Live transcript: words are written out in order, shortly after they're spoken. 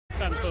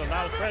having to put a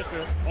lot of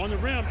pressure on the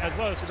rim as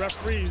well as the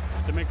referees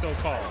to make those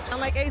calls.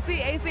 Unlike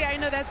AC, I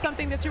know that's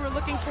something that you were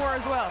looking for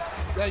as well.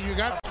 Yeah, you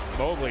got.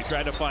 Mobley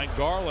tried to find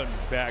Garland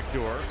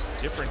backdoor.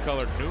 Different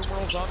colored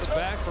numerals on the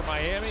back for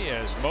Miami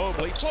as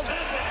Mobley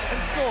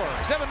and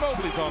scores. Devin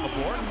Mobley's on the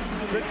board.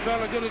 Big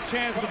fella get a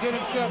chance to get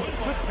himself.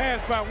 Good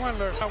pass by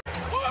Windler.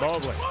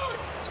 Mobley.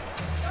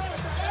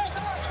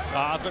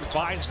 Osmond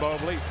finds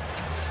Mobley.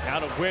 Now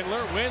to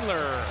Windler.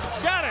 Windler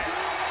got it.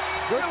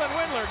 Dylan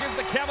Windler gives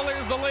the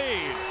Cavaliers the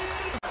lead.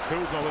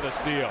 Kuzma with a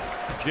steal.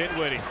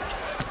 Dinwiddie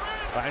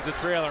finds a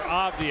trailer.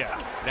 Avdia.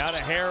 Now to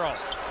Harrell.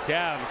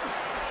 Cavs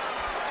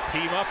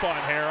team up on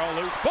Harrell.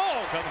 Loose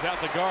ball comes out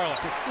to Garland.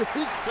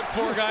 Took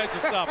 4 guys to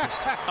stop it.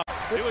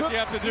 Do what you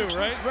have to do,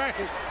 right? Right.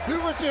 Do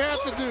what you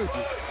have to do.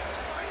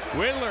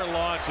 Windler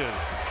launches.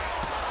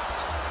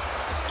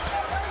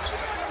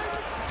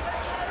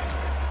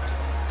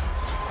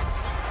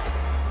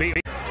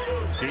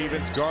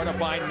 Stevens guarded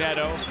by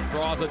Neto.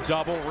 Draws a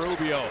double.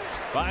 Rubio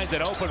finds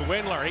an open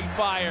Windler. He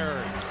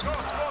fires.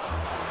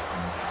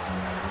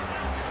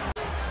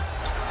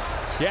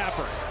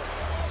 Gafford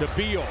to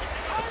Beal.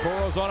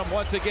 Okoro's on him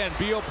once again.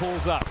 Beal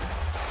pulls up.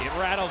 It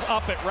rattles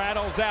up. It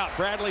rattles out.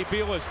 Bradley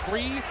Beal is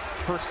 3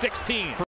 for 16.